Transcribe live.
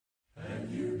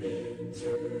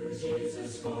To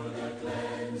Jesus for the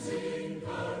cleansing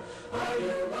power. Are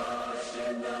you washed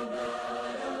in the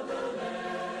blood of the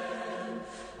Lamb?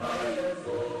 Are you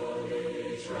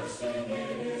fully trusting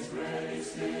in His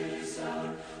grace this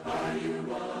hour? Are you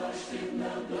washed in the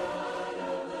blood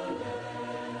of the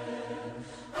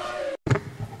Lamb?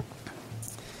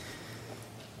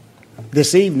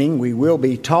 This evening we will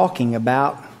be talking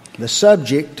about the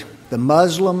subject, the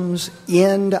Muslims'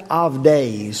 end of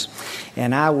days.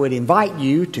 And I would invite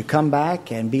you to come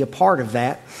back and be a part of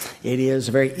that. It is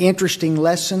a very interesting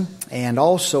lesson, and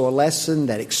also a lesson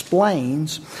that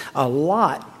explains a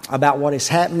lot about what is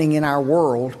happening in our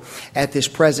world at this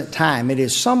present time. It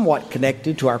is somewhat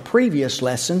connected to our previous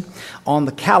lesson on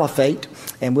the caliphate,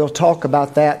 and we'll talk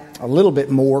about that a little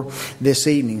bit more this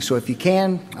evening. So if you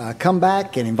can, come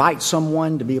back and invite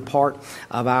someone to be a part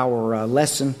of our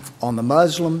lesson on the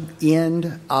Muslim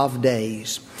end of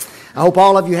days. I hope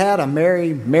all of you had a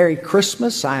Merry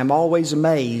Christmas. I am always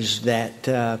amazed that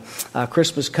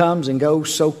Christmas comes and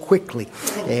goes so quickly,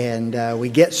 and we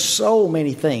get so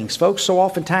many things. Folks, so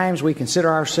oftentimes we consider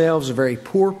ourselves a very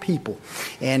poor people,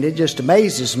 and it just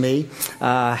amazes me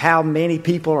how many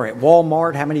people are at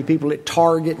Walmart, how many people at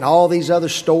Target, and all these other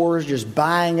stores just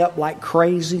buying up like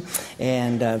crazy,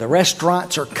 and the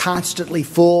restaurants are constantly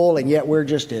full, and yet we're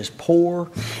just as poor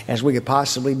as we could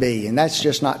possibly be. And that's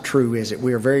just not true, is it?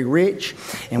 We are very rich,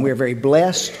 and we are very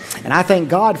blessed, and I thank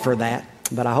God for that,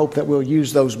 but I hope that we'll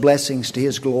use those blessings to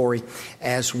His glory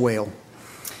as well.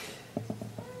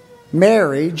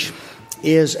 Marriage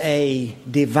is a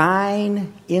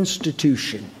divine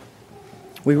institution.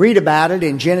 We read about it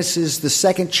in Genesis, the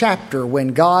 2nd chapter, when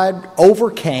God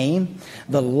overcame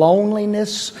the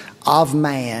loneliness of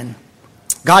man.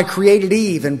 God created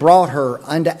Eve and brought her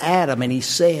unto Adam, and He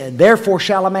said, "Therefore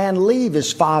shall a man leave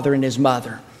his father and his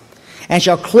mother, and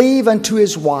shall cleave unto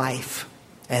his wife,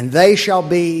 and they shall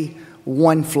be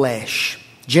one flesh."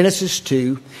 Genesis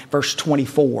 2, verse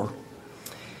 24.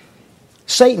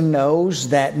 Satan knows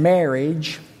that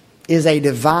marriage is a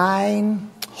divine,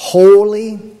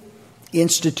 holy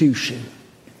institution.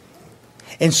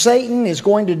 And Satan is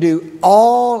going to do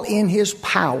all in his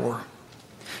power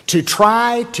to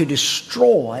try to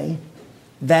destroy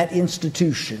that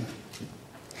institution.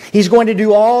 He's going to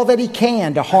do all that he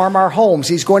can to harm our homes.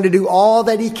 He's going to do all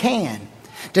that he can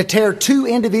to tear two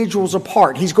individuals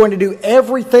apart. He's going to do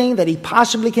everything that he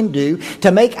possibly can do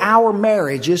to make our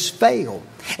marriages fail.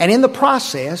 And in the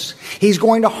process, he's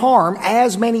going to harm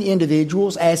as many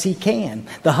individuals as he can.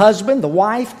 The husband, the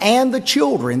wife, and the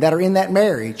children that are in that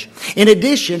marriage. In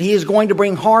addition, he is going to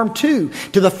bring harm too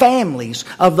to the families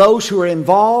of those who are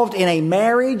involved in a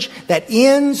marriage that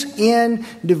ends in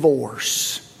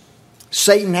divorce.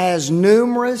 Satan has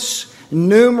numerous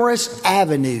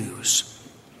avenues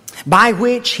by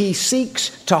which he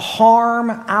seeks to harm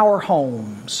our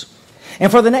homes.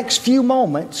 And for the next few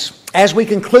moments, as we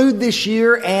conclude this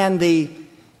year and the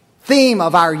theme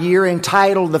of our year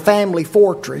entitled The Family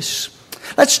Fortress,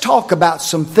 let's talk about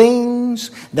some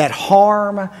things that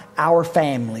harm our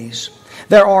families.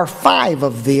 There are 5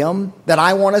 of them that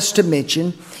I want us to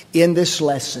mention in this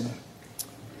lesson.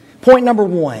 Point number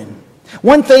 1.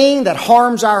 One thing that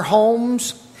harms our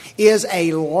homes is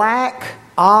a lack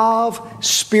of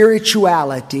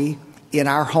spirituality in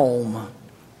our home.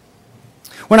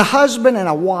 When a husband and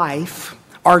a wife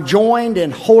are joined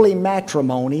in holy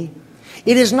matrimony,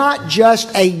 it is not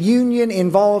just a union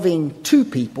involving 2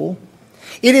 people.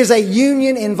 It is a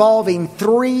union involving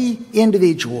 3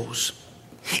 individuals.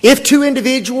 If 2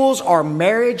 individuals are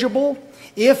marriageable,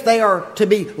 if they are to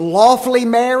be lawfully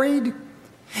married,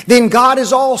 then God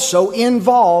is also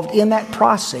involved in that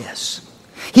process.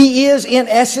 He is, in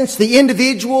essence, the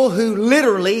individual who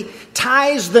literally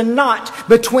ties the knot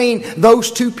between those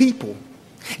 2 people.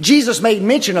 Jesus made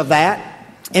mention of that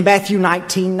in Matthew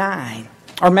 19:9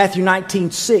 or Matthew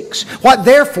 19:6. "What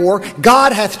therefore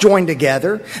God hath joined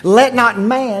together, let not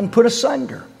man put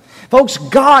asunder." Folks,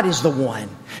 God is the one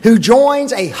who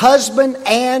joins a husband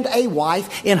and a wife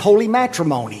in holy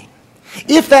matrimony.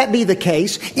 If that be the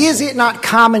case, is it not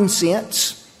common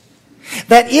sense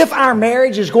that if our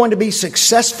marriage is going to be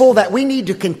successful, that we need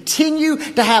to continue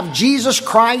to have Jesus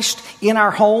Christ in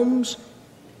our homes?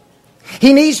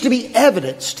 He needs to be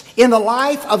evidenced in the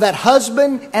life of that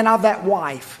husband and of that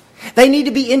wife. They need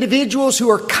to be individuals who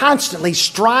are constantly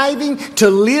striving to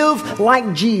live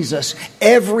like Jesus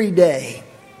every day.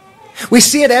 We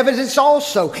see it evidenced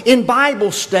also in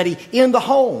Bible study, in the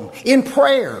home, in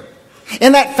prayer,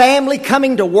 in that family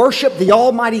coming to worship the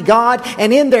Almighty God,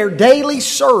 and in their daily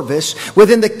service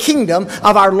within the kingdom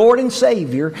of our Lord and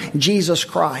Savior, Jesus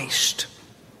Christ.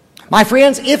 My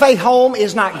friends, if a home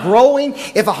is not growing,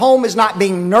 if a home is not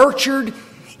being nurtured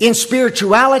in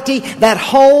spirituality, that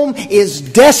home is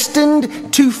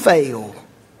destined to fail.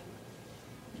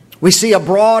 We see a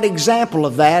broad example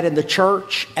of that in the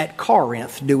church at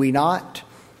Corinth, do we not?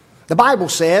 The Bible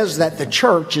says that the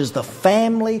church is the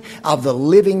family of the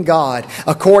living God,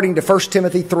 according to 1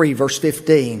 Timothy 3, verse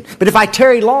 15. But if I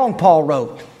tarry long, Paul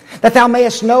wrote, that thou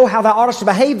mayest know how thou oughtest to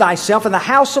behave thyself in the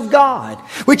house of God,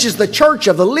 which is the church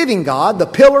of the living God, the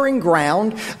pillar and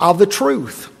ground of the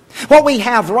truth. What we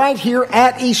have right here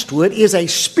at Eastwood is a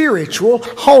spiritual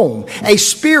home, a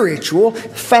spiritual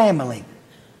family.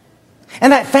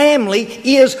 And that family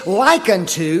is like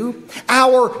unto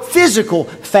our physical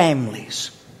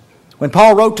families. When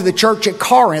Paul wrote to the church at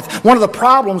Corinth, one of the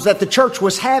problems that the church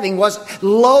was having was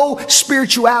low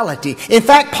spirituality. In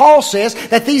fact, Paul says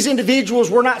that these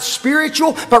individuals were not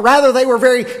spiritual, but rather they were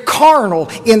very carnal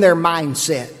in their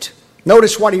mindset.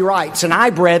 Notice what he writes, and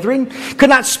I, brethren, could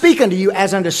not speak unto you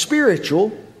as unto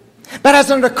spiritual, but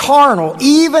as unto carnal,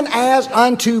 even as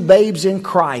unto babes in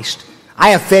Christ.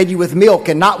 I have fed you with milk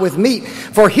and not with meat,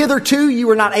 for hitherto you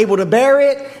were not able to bear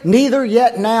it, neither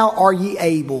yet now are ye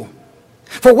able.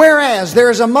 For whereas there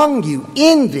is among you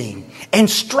envy and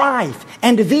strife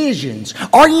and divisions,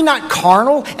 are ye not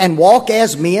carnal and walk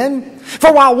as men?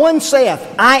 For while one saith,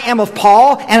 I am of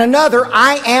Paul, and another,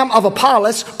 I am of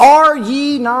Apollos, are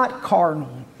ye not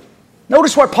carnal?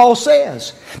 Notice what Paul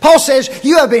says. Paul says,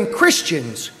 you have been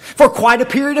Christians for quite a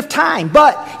period of time,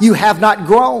 but you have not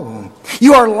grown.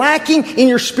 You are lacking in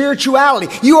your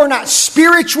spirituality. You are not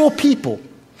spiritual people.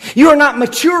 You are not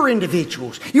mature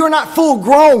individuals. You are not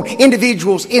full-grown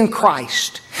individuals in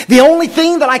Christ. The only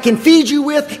thing that I can feed you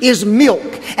with is milk.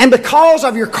 And because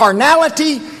of your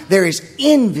carnality, there is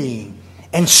envy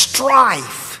and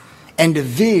strife and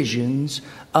divisions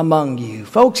among you.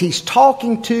 Folks, he's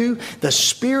talking to the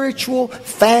spiritual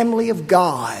family of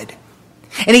God.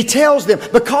 And he tells them,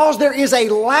 because there is a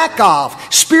lack of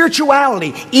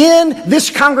spirituality in this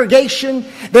congregation,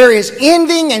 there is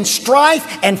envying and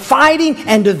strife and fighting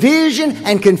and division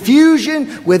and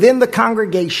confusion within the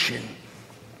congregation.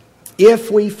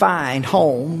 If we find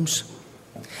homes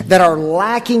that are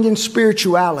lacking in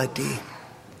spirituality,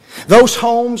 those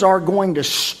homes are going to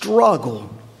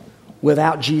struggle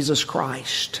without Jesus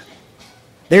Christ.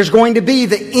 There's going to be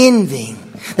the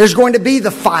envying. There's going to be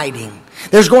the fighting.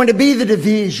 There's going to be the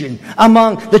division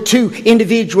among the two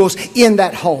individuals in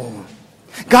that home.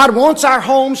 God wants our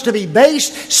homes to be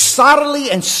based solidly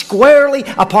and squarely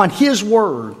upon His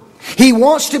Word. He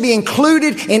wants to be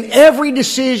included in every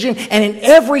decision and in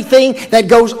everything that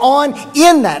goes on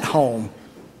in that home.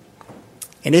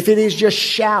 And if it is just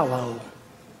shallow,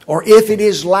 or if it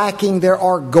is lacking, there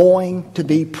are going to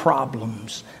be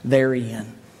problems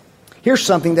therein. Here's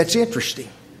something that's interesting.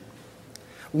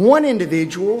 One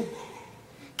individual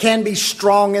can be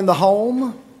strong in the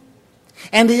home,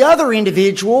 and the other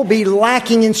individual be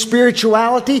lacking in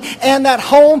spirituality, and that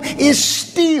home is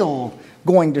still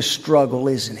going to struggle,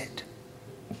 isn't it?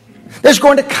 There's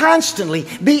going to constantly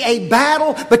be a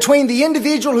battle between the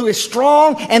individual who is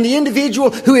strong and the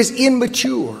individual who is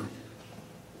immature.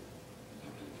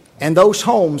 And those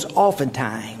homes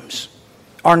oftentimes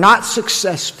are not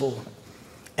successful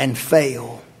and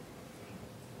fail.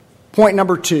 Point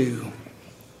number 2.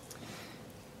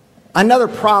 Another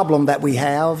problem that we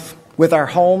have with our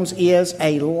homes is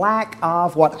a lack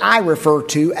of what I refer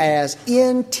to as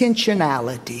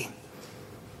intentionality.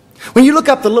 When you look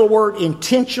up the little word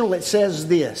intentional, it says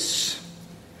this: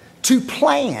 to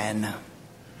plan,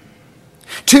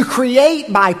 to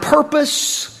create by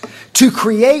purpose, to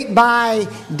create by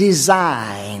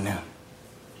design,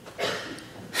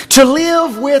 to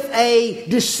live with a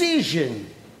decision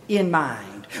in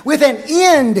mind, with an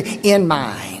end in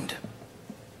mind.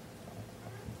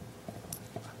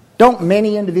 Don't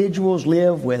many individuals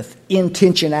live with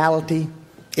intentionality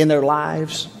in their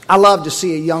lives? I love to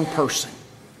see a young person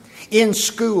in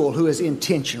school who is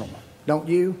intentional, don't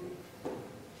you?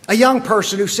 A young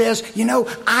person who says,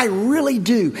 I really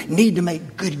do need to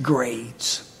make good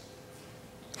grades.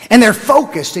 And they're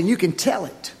focused, and you can tell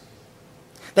it.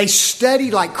 They study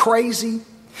like crazy.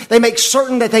 They make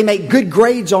certain that they make good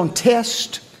grades on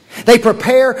tests. They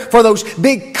prepare for those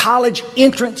big college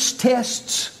entrance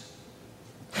tests.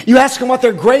 You ask them what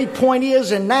their grade point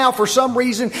is, and now for some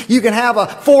reason you can have a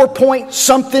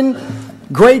 4-point-something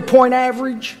grade point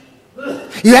average.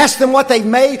 You ask them what they've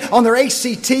made on their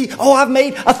ACT. Oh, I've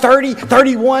made a 30,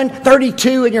 31,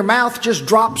 32, and your mouth just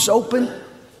drops open.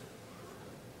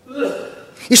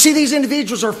 You see, these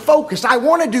individuals are focused. I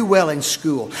want to do well in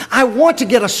school. I want to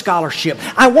get a scholarship.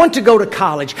 I want to go to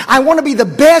college. I want to be the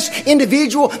best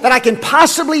individual that I can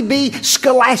possibly be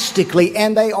scholastically,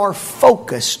 and they are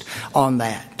focused on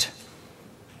that.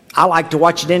 I like to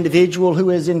watch an individual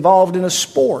who is involved in a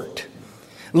sport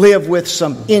live with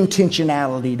some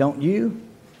intentionality, don't you?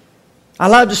 I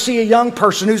love to see a young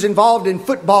person who's involved in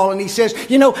football and he says,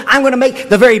 I'm going to make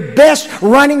the very best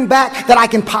running back that I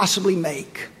can possibly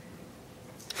make.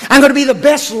 I'm going to be the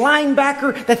best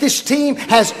linebacker that this team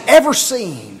has ever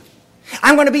seen.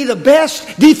 I'm going to be the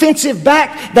best defensive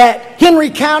back that Henry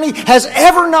County has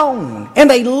ever known. And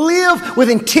they live with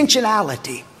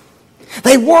intentionality.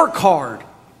 They work hard.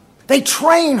 They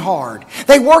train hard.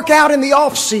 They work out in the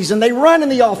off season. They run in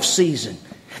the off season.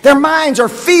 Their minds are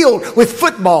filled with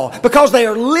football because they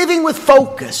are living with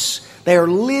focus. They are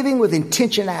living with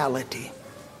intentionality.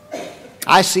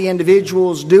 I see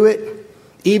individuals do it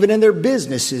even in their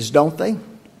businesses, don't they?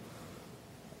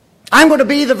 I'm going to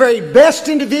be the very best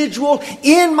individual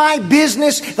in my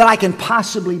business that I can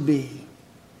possibly be.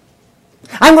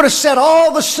 I'm going to set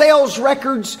all the sales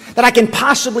records that I can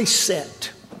possibly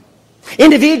set.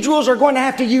 Individuals are going to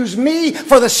have to use me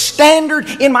for the standard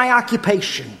in my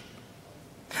occupation.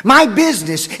 My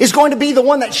business is going to be the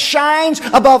one that shines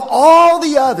above all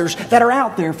the others that are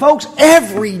out there. Folks,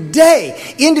 every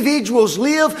day, individuals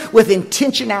live with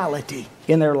intentionality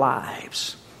in their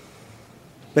lives.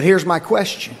 But here's my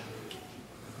question.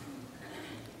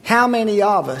 How many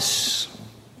of us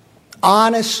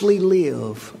honestly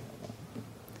live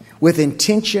with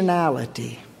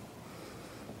intentionality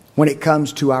when it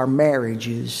comes to our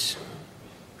marriages,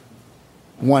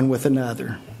 one with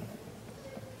another?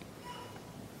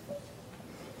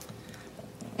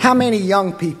 How many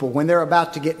young people, when they're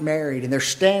about to get married and they're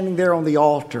standing there on the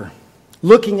altar,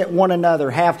 looking at one another,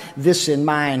 have this in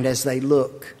mind as they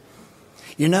look?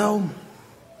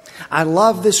 I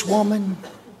love this woman,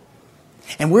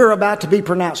 and we're about to be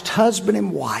pronounced husband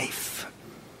and wife.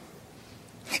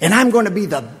 And I'm going to be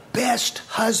the best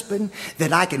husband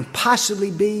that I can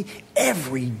possibly be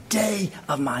every day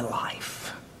of my life.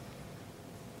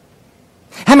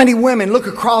 How many women look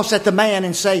across at the man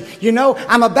and say,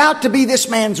 I'm about to be this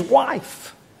man's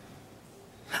wife.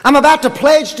 I'm about to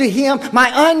pledge to him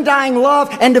my undying love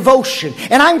and devotion.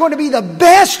 And I'm going to be the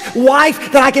best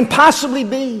wife that I can possibly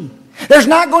be. There's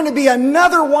not going to be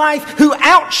another wife who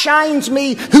outshines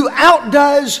me, who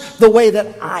outdoes the way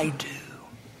that I do.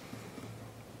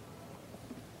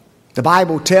 The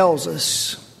Bible tells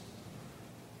us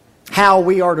how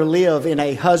we are to live in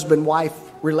a husband-wife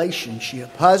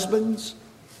relationship. Husbands,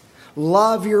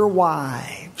 love your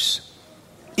wives,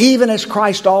 even as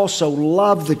Christ also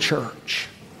loved the church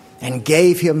and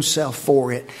gave himself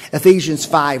for it. Ephesians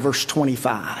 5, verse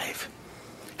 25.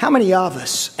 How many of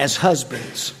us as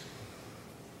husbands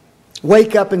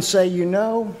wake up and say,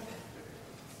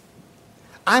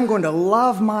 I'm going to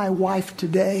love my wife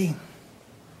today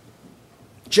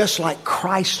just like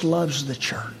Christ loves the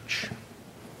church.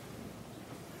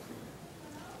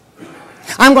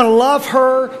 I'm going to love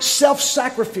her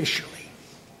self-sacrificially.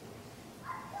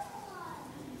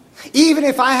 Even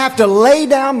if I have to lay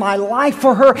down my life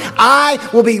for her, I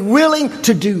will be willing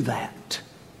to do that.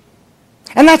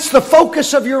 And that's the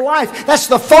focus of your life. That's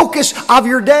the focus of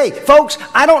your day. Folks,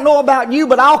 I don't know about you,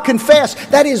 but I'll confess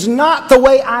that is not the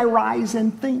way I rise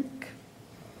and think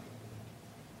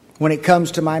when it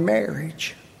comes to my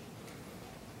marriage.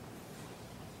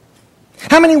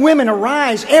 How many women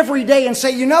arise every day and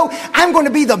say, I'm going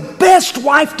to be the best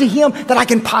wife to him that I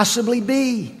can possibly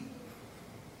be.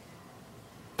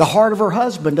 The heart of her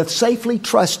husband doth safely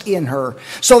trust in her,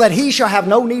 so that he shall have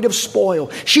no need of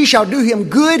spoil. She shall do him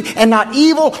good and not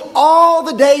evil all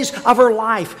the days of her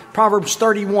life. Proverbs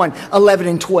 31, 11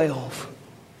 and 12.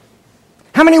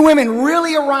 How many women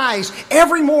really arise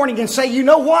every morning and say,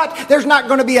 there's not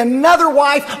going to be another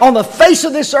wife on the face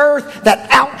of this earth that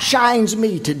outshines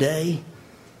me today.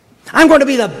 I'm going to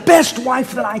be the best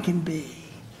wife that I can be.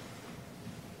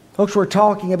 Folks, we're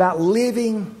talking about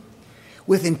living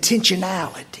with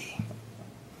intentionality.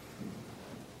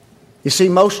 You see,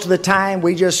 most of the time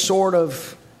we just sort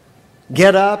of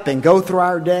get up and go through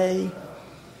our day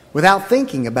without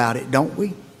thinking about it, don't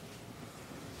we?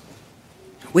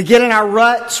 We get in our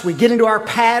ruts, we get into our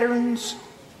patterns,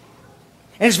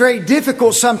 and it's very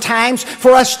difficult sometimes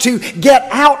for us to get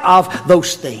out of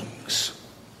those things.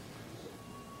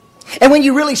 And when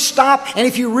you really stop, and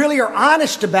if you really are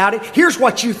honest about it, here's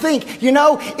what you think.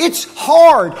 It's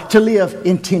hard to live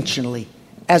intentionally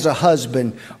as a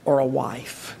husband or a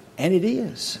wife. And it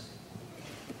is.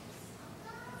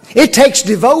 It takes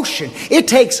devotion. It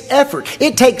takes effort.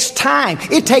 It takes time.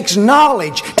 It takes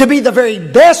knowledge to be the very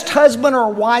best husband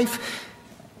or wife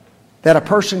that a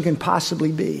person can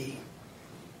possibly be.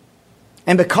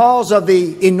 And because of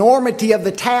the enormity of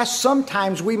the task,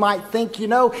 sometimes we might think,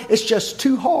 it's just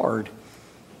too hard.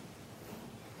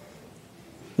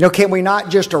 Can we not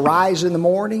just arise in the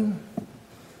morning,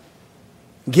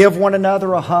 give one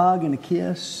another a hug and a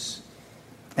kiss,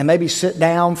 and maybe sit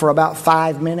down for about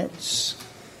 5 minutes,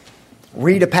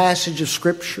 read a passage of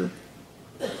Scripture,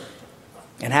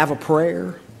 and have a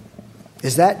prayer?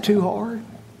 Is that too hard?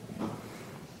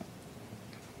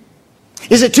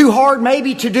 Is it too hard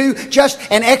maybe to do just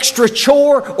an extra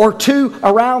chore or two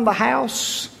around the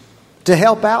house to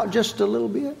help out just a little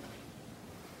bit?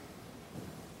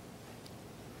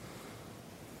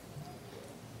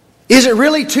 Is it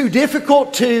really too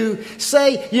difficult to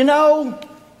say,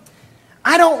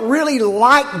 I don't really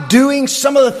like doing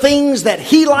some of the things that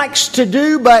he likes to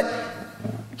do, but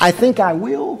I think I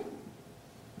will?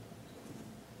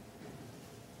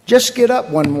 Just get up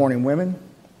one morning, women,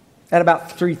 at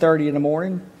about 3:30 in the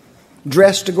morning,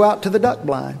 dressed to go out to the duck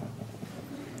blind.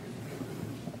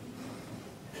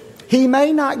 He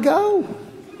may not go,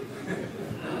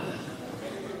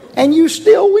 and you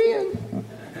still win.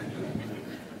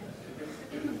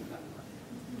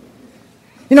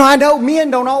 I know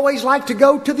men don't always like to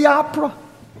go to the opera.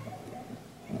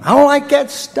 I don't like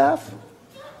that stuff.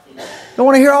 Don't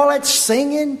want to hear all that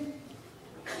singing.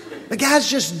 But guys,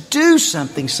 just do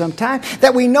something sometime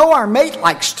that we know our mate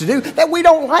likes to do that we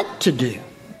don't like to do.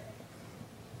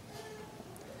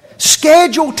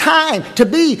 Schedule time to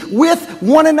be with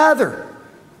one another.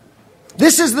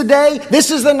 This is the day,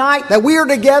 this is the night that we are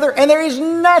together, and there is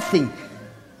nothing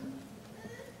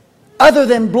other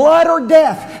than blood or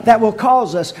death that will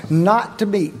cause us not to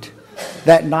meet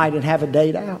that night and have a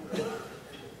date out.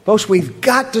 Folks, we've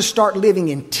got to start living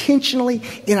intentionally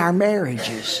in our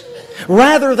marriages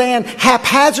rather than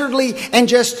haphazardly and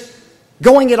just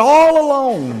going it all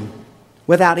alone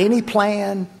without any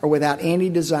plan or without any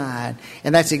design.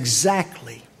 And that's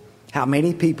exactly how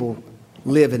many people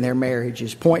live in their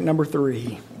marriages. Point number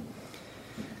 3.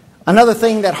 Another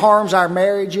thing that harms our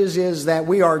marriages is that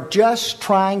we are just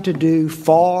trying to do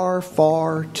far,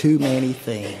 far too many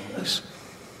things.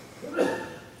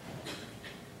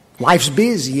 Life's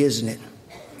busy, isn't it?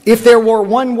 If there were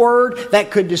one word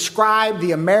that could describe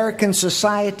the American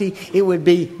society, it would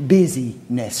be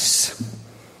busyness.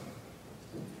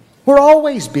 We're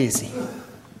always busy.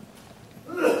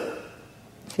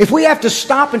 If we have to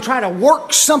stop and try to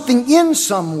work something in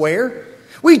somewhere,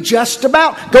 we just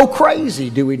about go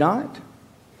crazy, do we not?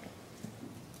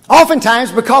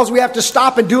 Oftentimes, because we have to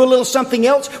stop and do a little something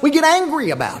else, we get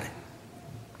angry about it.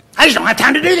 I just don't have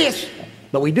time to do this.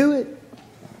 But we do it.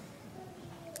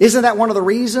 Isn't that one of the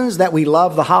reasons that we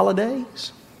love the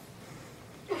holidays?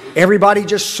 Everybody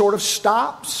just sort of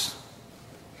stops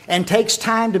and takes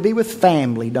time to be with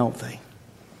family, don't they?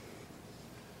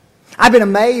 I've been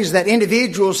amazed that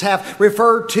individuals have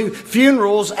referred to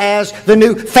funerals as the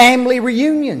new family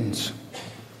reunions.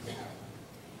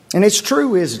 And it's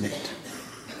true, isn't it?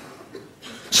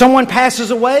 Someone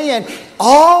passes away and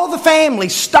all the family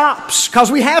stops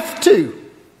because we have to.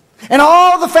 And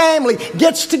all the family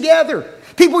gets together.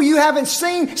 People you haven't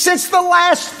seen since the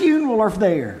last funeral are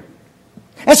there.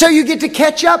 And so you get to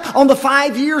catch up on the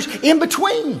 5 years in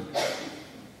between.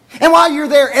 And while you're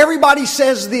there, everybody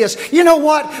says this, you know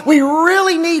what? We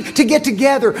really need to get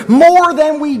together more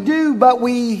than we do, but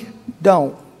we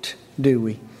don't, do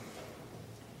we?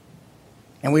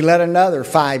 And we let another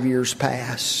 5 years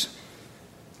pass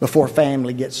before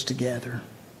family gets together.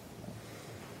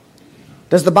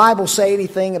 Does the Bible say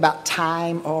anything about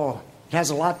time? Oh, it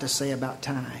has a lot to say about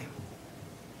time.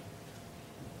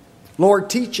 Lord,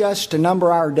 teach us to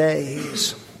number our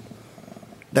days,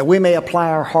 that we may apply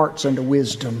our hearts unto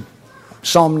wisdom.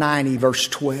 Psalm 90, verse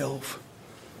 12.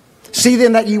 See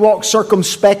then that ye walk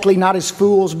circumspectly, not as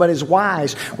fools, but as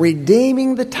wise,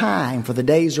 redeeming the time, for the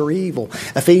days are evil.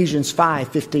 Ephesians 5,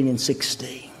 15 and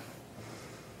 16.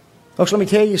 Folks, let me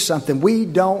tell you something. We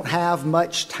don't have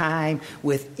much time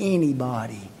with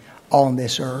anybody on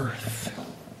this earth.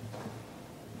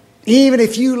 Even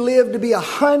if you live to be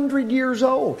 100 years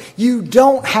old, you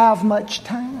don't have much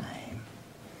time.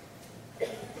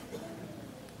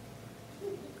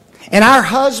 And our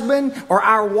husband or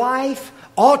our wife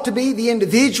ought to be the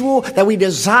individual that we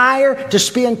desire to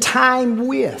spend time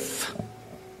with.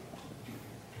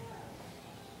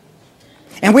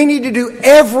 And we need to do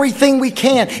everything we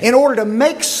can in order to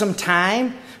make some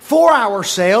time for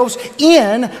ourselves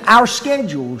in our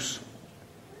schedules.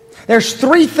 There's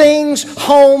 3 things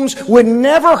homes would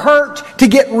never hurt to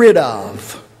get rid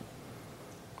of.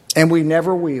 And we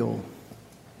never will.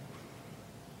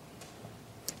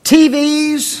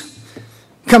 TVs,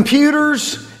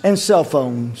 computers, and cell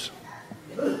phones.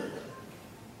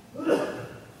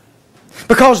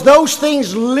 Because those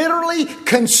things literally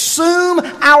consume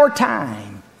our time.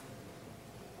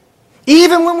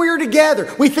 Even when we are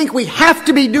together, we think we have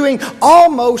to be doing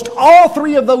almost all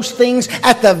 3 of those things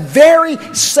at the very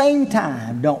same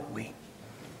time, don't we?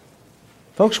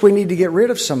 Folks, we need to get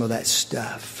rid of some of that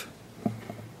stuff.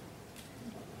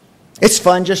 It's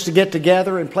fun just to get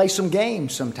together and play some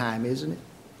games sometime, isn't it?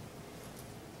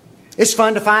 It's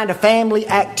fun to find a family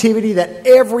activity that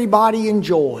everybody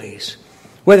enjoys.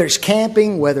 Whether it's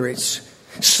camping, whether it's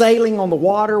sailing on the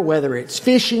water, whether it's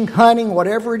fishing, hunting,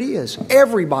 whatever it is,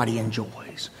 everybody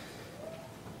enjoys.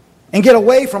 And get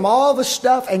away from all the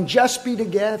stuff and just be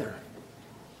together.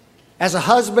 As a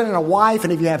husband and a wife,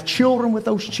 and if you have children, with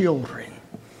those children.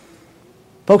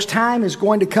 Folks, time is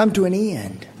going to come to an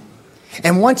end.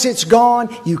 And once it's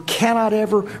gone, you cannot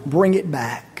ever bring it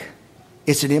back.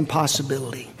 It's an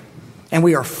impossibility. And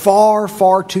we are far,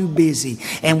 far too busy.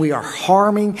 And we are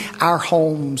harming our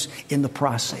homes in the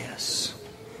process.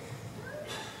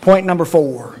 Point number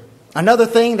 4. Another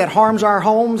thing that harms our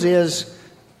homes is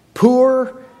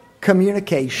poor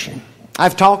communication.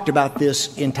 I've talked about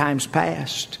this in times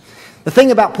past. The thing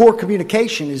about poor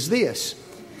communication is this.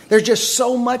 There's just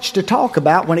so much to talk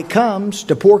about when it comes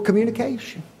to poor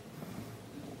communication.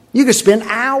 You could spend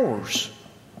hours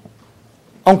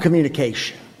on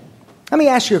communication. Let me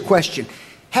ask you a question.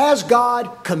 Has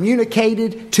God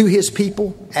communicated to His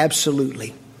people?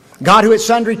 Absolutely. God, who at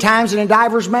sundry times and in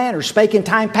divers manners spake in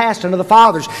time past unto the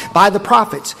fathers by the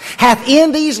prophets, hath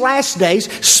in these last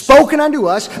days spoken unto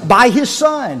us by His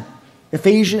Son.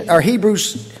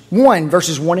 Hebrews 1,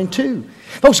 verses 1 and 2.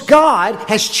 Folks, God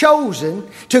has chosen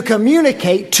to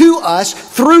communicate to us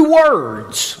through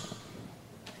words.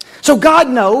 So God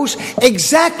knows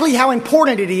exactly how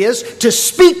important it is to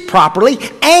speak properly,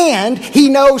 and He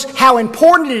knows how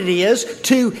important it is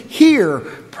to hear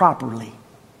properly.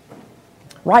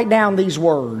 Write down these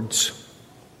words.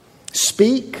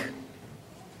 Speak,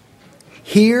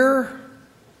 hear,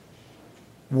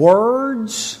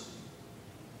 words,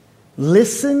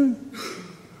 listen.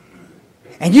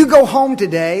 And you go home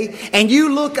today and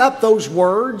you look up those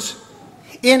words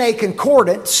in a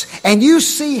concordance, and you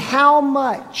see how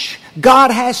much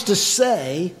God has to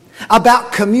say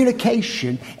about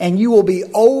communication, and you will be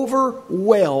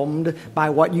overwhelmed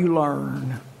by what you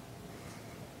learn.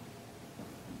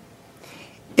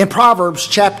 In Proverbs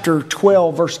chapter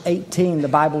 12, verse 18, the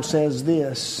Bible says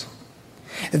this: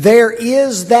 there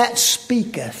is that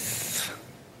speaketh,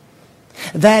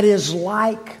 that is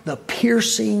like the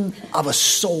piercing of a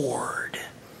sword,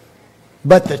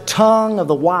 but the tongue of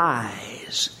the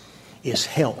wise is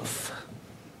health.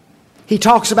 He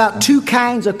talks about 2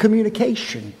 kinds of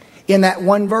communication in that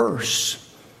one verse.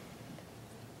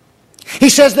 He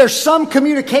says there's some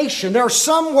communication, there are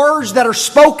some words that are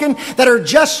spoken that are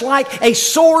just like a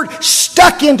sword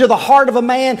stuck into the heart of a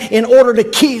man in order to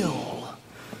kill.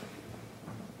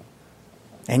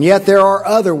 And yet there are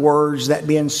other words that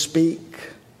men speak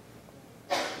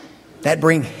that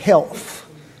bring health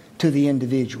to the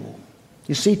individual.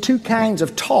 You see, 2 kinds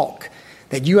of talk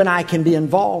that you and I can be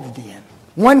involved in.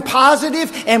 One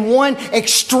positive and one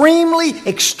extremely,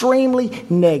 extremely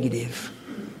negative.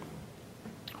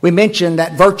 We mentioned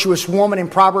that virtuous woman in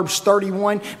Proverbs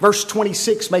 31, verse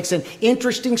 26 makes an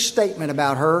interesting statement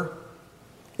about her.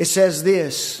 It says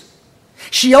this: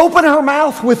 she opened her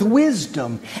mouth with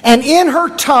wisdom, and in her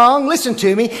tongue, listen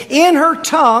to me, in her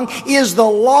tongue is the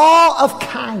law of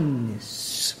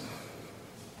kindness.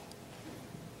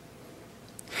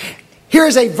 Here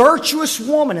is a virtuous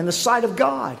woman in the sight of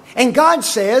God. And God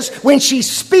says when she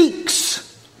speaks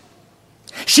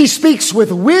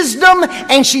with wisdom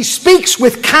and she speaks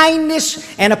with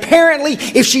kindness. And apparently,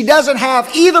 if she doesn't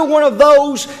have either one of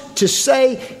those to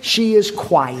say, she is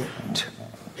quiet.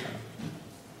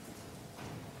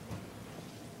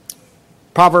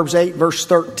 Proverbs 8, verse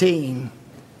 13.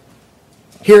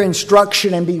 Hear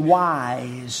instruction and be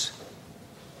wise,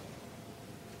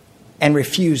 and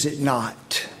refuse it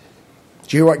not.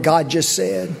 Do you hear what God just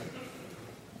said?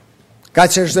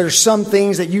 God says there's some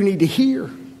things that you need to hear.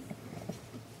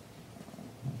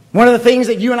 One of the things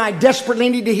that you and I desperately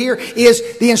need to hear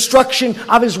is the instruction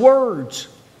of His words,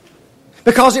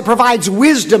 because it provides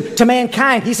wisdom to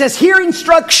mankind. He says, hear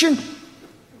instruction.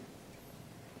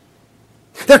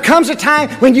 There comes a time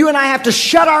when you and I have to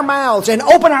shut our mouths and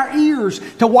open our ears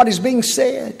to what is being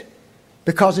said,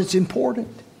 because it's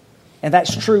important. And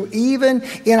that's true even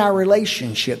in our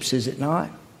relationships, is it not?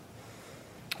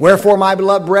 Wherefore, my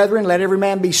beloved brethren, let every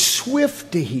man be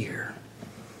swift to hear,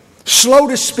 slow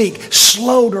to speak,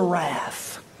 slow to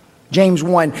wrath. James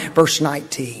 1, verse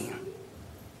 19.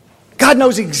 God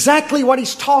knows exactly what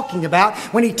He's talking about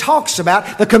when He talks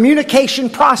about the communication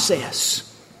process.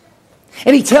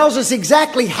 And He tells us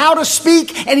exactly how to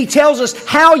speak, and He tells us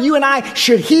how you and I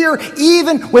should hear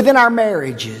even within our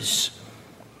marriages.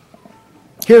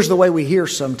 Here's the way we hear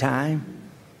sometime.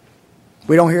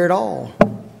 We don't hear it all,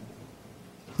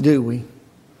 do we?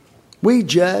 We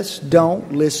just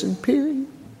don't listen, period.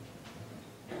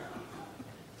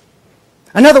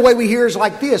 Another way we hear is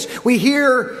like this. We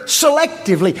hear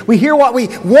selectively. We hear what we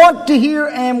want to hear,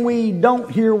 and we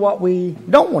don't hear what we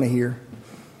don't want to hear.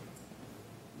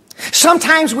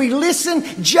 Sometimes we listen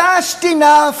just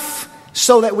enough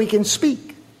so that we can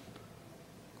speak,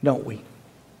 don't we?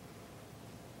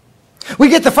 We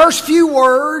get the first few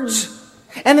words,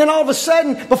 and then all of a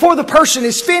sudden, before the person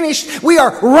is finished, we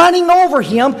are running over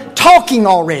him, talking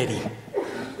already.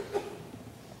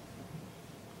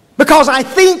 Because I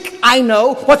think I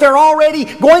know what they're already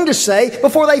going to say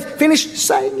before they finish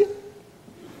saying it.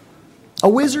 A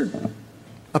wizard,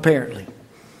 apparently.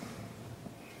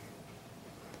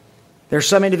 There's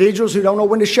some individuals who don't know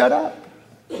when to shut up.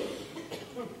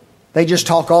 They just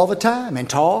talk all the time and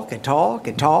talk and talk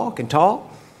and talk and talk.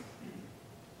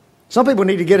 Some people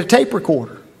need to get a tape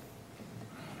recorder.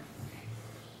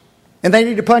 And they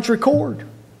need to punch record.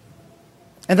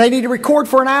 And they need to record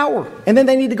for an hour. And then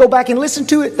they need to go back and listen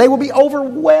to it. They will be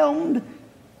overwhelmed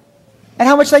at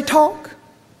how much they talk.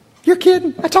 You're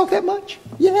kidding? I talk that much?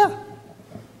 Yeah.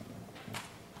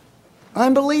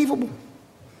 Unbelievable.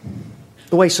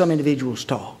 The way some individuals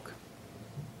talk.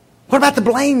 What about the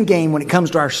blame game when it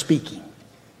comes to our speaking?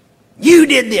 You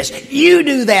did this. You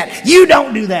do that. You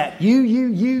don't do that.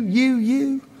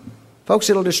 You. Folks,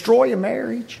 it'll destroy a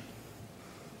marriage.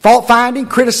 Fault finding,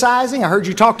 criticizing. I heard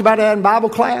you talked about that in Bible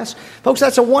class. Folks,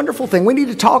 that's a wonderful thing. We need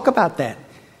to talk about that.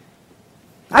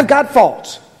 I've got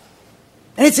faults.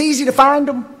 And it's easy to find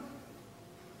them.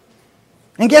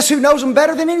 And guess who knows them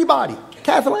better than anybody?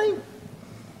 Kathleen.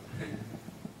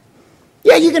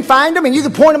 Yeah, you can find them and you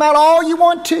can point them out all you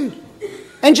want to.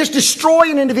 And just destroy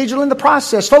an individual in the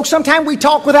process. Folks, sometimes we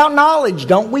talk without knowledge,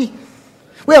 don't we?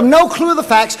 We have no clue of the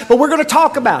facts, but we're going to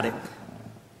talk about it.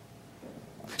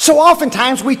 So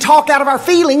oftentimes we talk out of our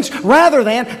feelings rather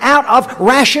than out of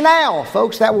rationale.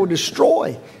 Folks, that will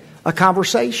destroy a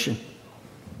conversation.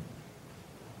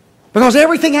 Because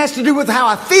everything has to do with how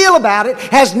I feel about it,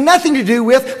 has nothing to do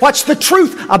with what's the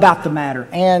truth about the matter.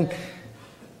 And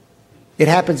it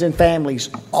happens in families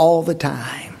all the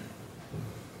time.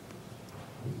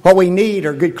 What we need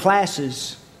are good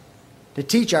classes to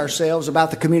teach ourselves about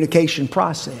the communication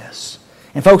process.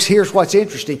 And folks, here's what's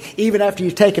interesting. Even after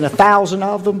you've taken 1,000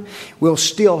 of them, we'll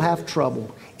still have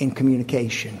trouble in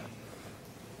communication.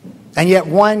 And yet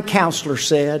one counselor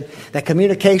said that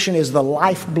communication is the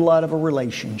lifeblood of a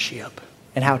relationship.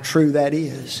 And how true that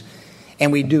is.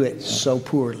 And we do it so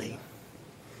poorly.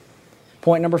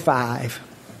 Point number 5.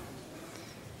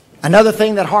 Another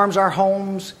thing that harms our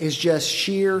homes is just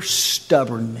sheer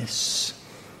stubbornness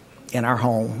in our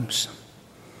homes.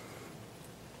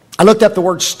 I looked up the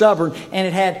word stubborn, and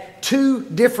it had 2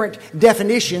 different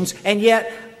definitions, and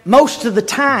yet most of the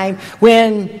time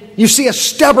when you see a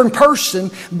stubborn person,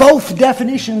 both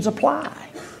definitions apply.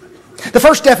 The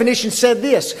first definition said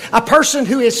this: a person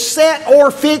who is set or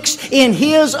fixed in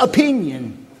his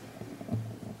opinion.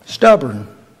 Stubborn.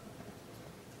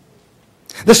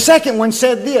 The second one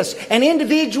said this: an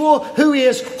individual who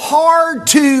is hard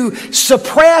to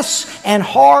suppress and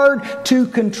hard to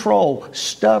control.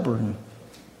 Stubborn.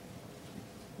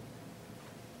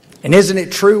 And isn't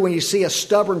it true when you see a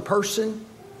stubborn person,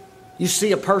 you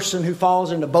see a person who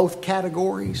falls into both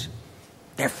categories?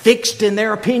 They're fixed in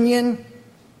their opinion,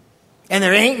 and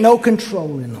there ain't no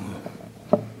control in them.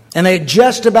 And they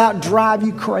just about drive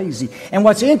you crazy. And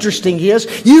what's interesting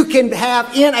is you can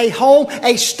have in a home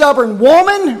a stubborn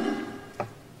woman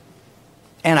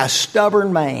and a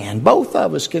stubborn man. Both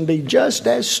of us can be just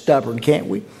as stubborn, can't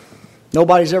we?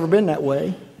 Nobody's ever been that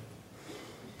way.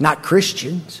 Not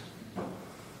Christians.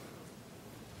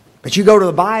 But you go to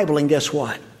the Bible and guess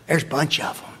what? There's a bunch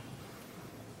of them.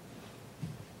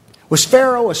 Was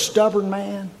Pharaoh a stubborn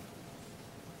man?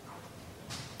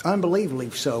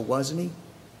 Unbelievably so, wasn't he?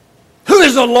 Who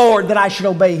is the Lord that I should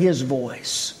obey His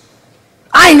voice?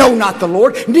 I know not the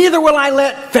Lord, neither will I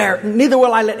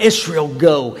let Israel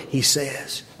go, he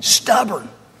says. Stubborn.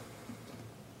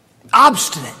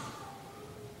 Obstinate.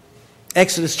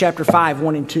 Exodus chapter 5,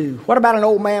 1 and 2. What about an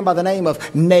old man by the name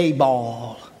of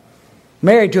Nabal?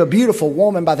 married to a beautiful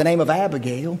woman by the name of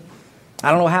Abigail.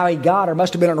 I don't know how he got her.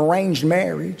 Must have been an arranged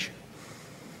marriage.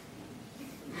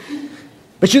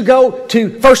 But you go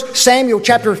to 1 Samuel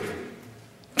chapter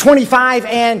 25,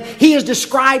 and he is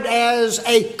described as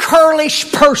a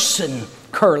curlish person.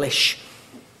 Curlish.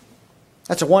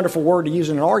 That's a wonderful word to use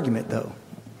in an argument, though.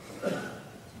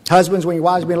 Husbands, when your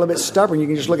wives being a little bit stubborn, you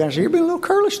can just look at her and say, "You're being a little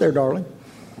curlish there, darling."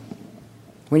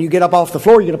 When you get up off the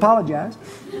floor, you can apologize.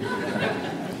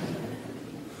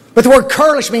 But the word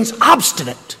curlish means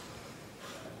obstinate.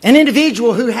 An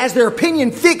individual who has their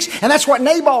opinion fixed, and that's what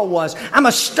Nabal was. I'm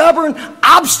a stubborn,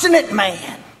 obstinate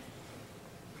man.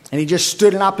 And he just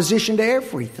stood in opposition to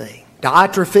everything.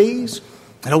 Diotrephes,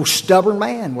 an old stubborn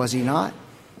man, was he not?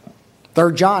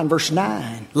 3 John verse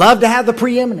 9. Loved to have the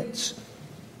preeminence.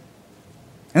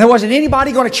 And there wasn't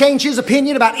anybody going to change his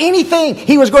opinion about anything.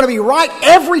 He was going to be right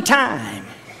every time.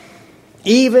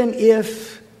 Even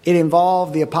if it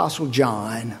involved the Apostle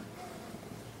John.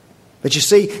 But you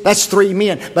see, that's 3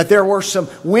 men. But there were some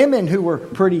women who were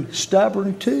pretty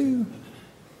stubborn too.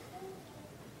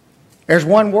 There's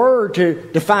one word to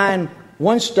define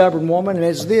one stubborn woman, and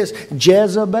it's this: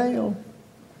 Jezebel.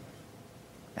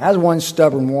 That's one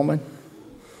stubborn woman.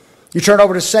 You turn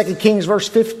over to 2 Kings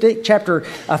chapter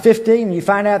 15, and you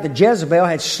find out that Jezebel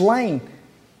had slain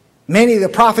many of the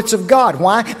prophets of God.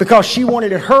 Why? Because she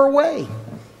wanted it her way.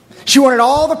 She wanted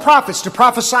all the prophets to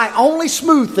prophesy only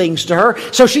smooth things to her,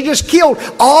 so she just killed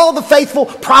all the faithful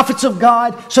prophets of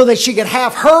God so that she could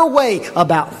have her way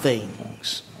about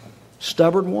things.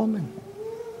 Stubborn woman.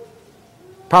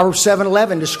 Proverbs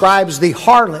 7:11 describes the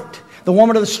harlot, the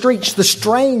woman of the streets, the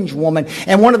strange woman.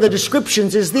 And one of the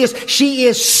descriptions is this: she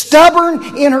is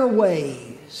stubborn in her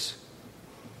ways.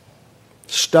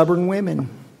 Stubborn women,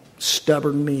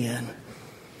 stubborn men.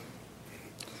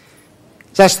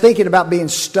 So I was thinking about being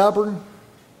stubborn.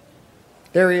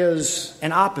 There is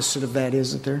an opposite of that,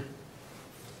 isn't there?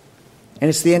 And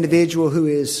it's the individual who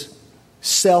is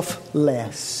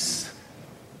selfless.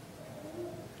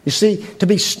 You see, to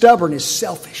be stubborn is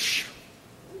selfish.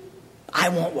 I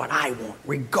want what I want,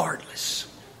 regardless.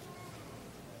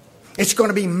 It's going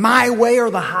to be my way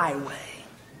or the highway.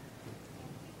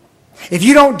 If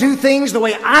you don't do things the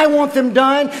way I want them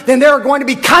done, then there are going to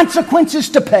be consequences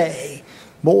to pay.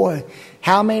 Boy,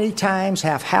 how many times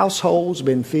have households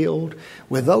been filled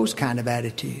with those kind of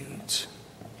attitudes?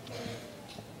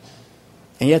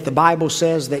 And yet the Bible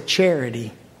says that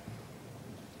charity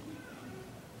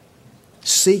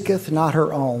seeketh not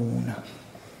her own.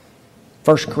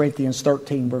 1 Corinthians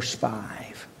 13 verse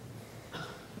 5.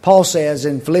 Paul says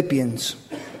in Philippians,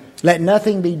 let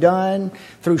nothing be done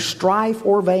through strife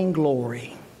or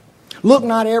vainglory. Look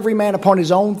not every man upon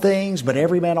his own things, but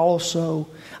every man also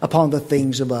upon the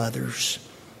things of others.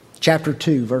 Chapter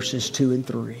 2 verses 2 and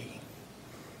 3.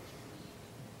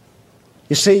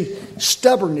 You see,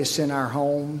 stubbornness in our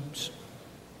homes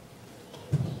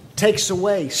takes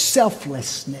away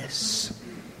selflessness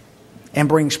and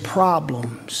brings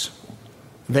problems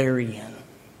therein.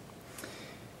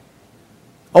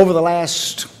 Over the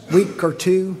last week or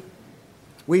two,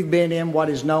 we've been in what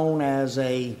is known as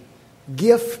a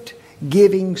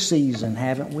gift-giving season,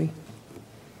 haven't we?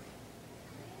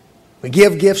 We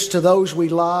give gifts to those we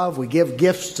love. We give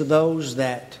gifts to those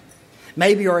that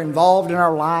maybe are involved in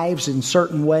our lives in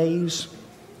certain ways.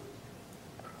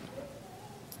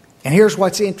 And here's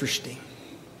what's interesting.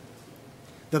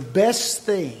 The best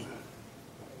thing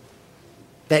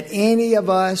that any of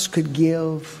us could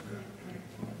give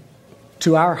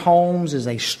to our homes is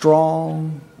a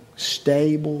strong,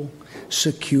 stable,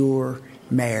 secure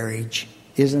marriage.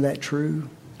 Isn't that true?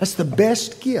 That's the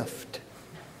best gift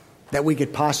that we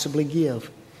could possibly give.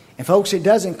 And folks, it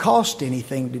doesn't cost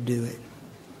anything to do it.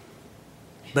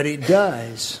 But it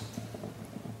does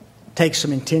take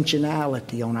some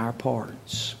intentionality on our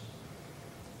parts.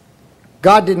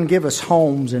 God didn't give us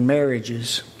homes and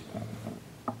marriages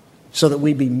so that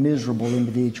we be miserable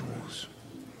individuals.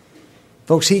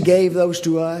 Folks, He gave those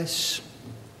to us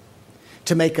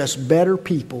to make us better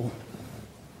people,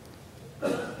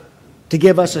 to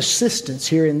give us assistance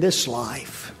here in this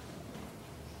life,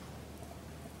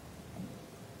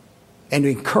 and to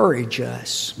encourage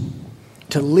us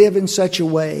to live in such a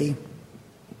way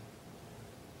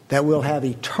that we'll have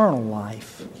eternal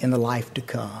life in the life to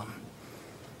come.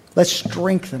 Let's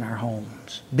strengthen our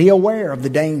homes. Be aware of the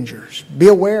dangers. Be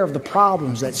aware of the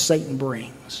problems that Satan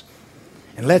brings.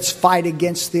 And let's fight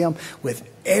against them with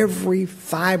every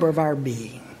fiber of our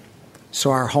being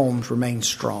so our homes remain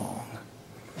strong.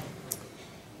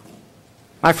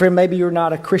 My friend, maybe you're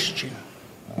not a Christian.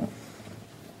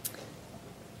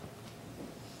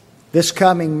 This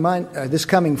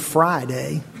coming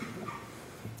Friday,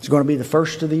 It's going to be the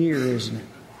first of the year, isn't it?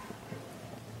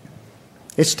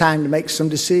 It's time to make some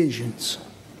decisions.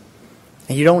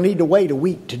 And you don't need to wait a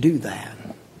week to do that.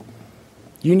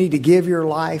 You need to give your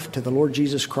life to the Lord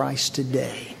Jesus Christ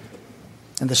today.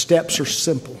 And the steps are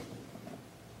simple.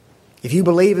 If you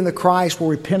believe in the Christ, will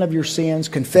repent of your sins,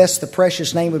 confess the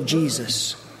precious name of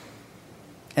Jesus,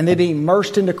 and then be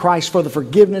immersed into Christ for the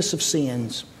forgiveness of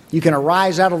sins, you can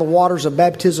arise out of the waters of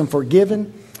baptism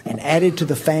forgiven and added to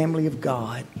the family of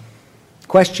God. The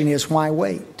question is, why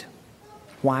wait?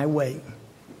 Why wait?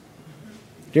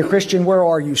 Dear Christian, where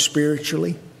are you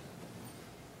spiritually?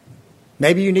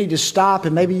 Maybe you need to stop,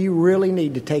 and maybe you really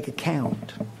need to take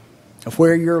account of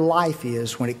where your life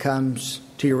is when it comes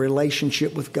to your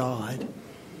relationship with God.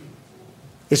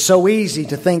 It's so easy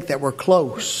to think that we're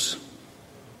close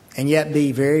and yet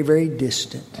be very, very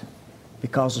distant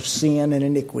because of sin and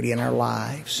iniquity in our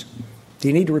lives. Do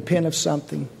you need to repent of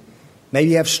something?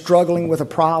 Maybe you have struggling with a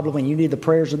problem and you need the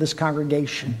prayers of this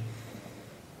congregation.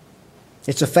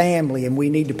 It's a family and we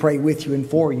need to pray with you and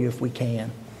for you if we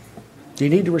can. Do you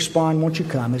need to respond? Won't you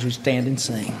come as we stand and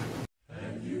sing?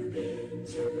 Have you been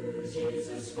to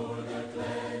Jesus for the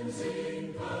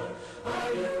cleansing power?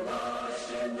 Are you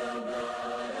washed in the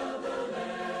blood of the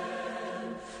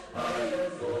Lamb? Are you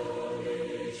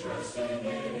fully trusting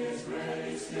in His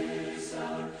grace this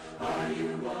hour? Are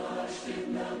you washed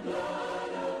in the blood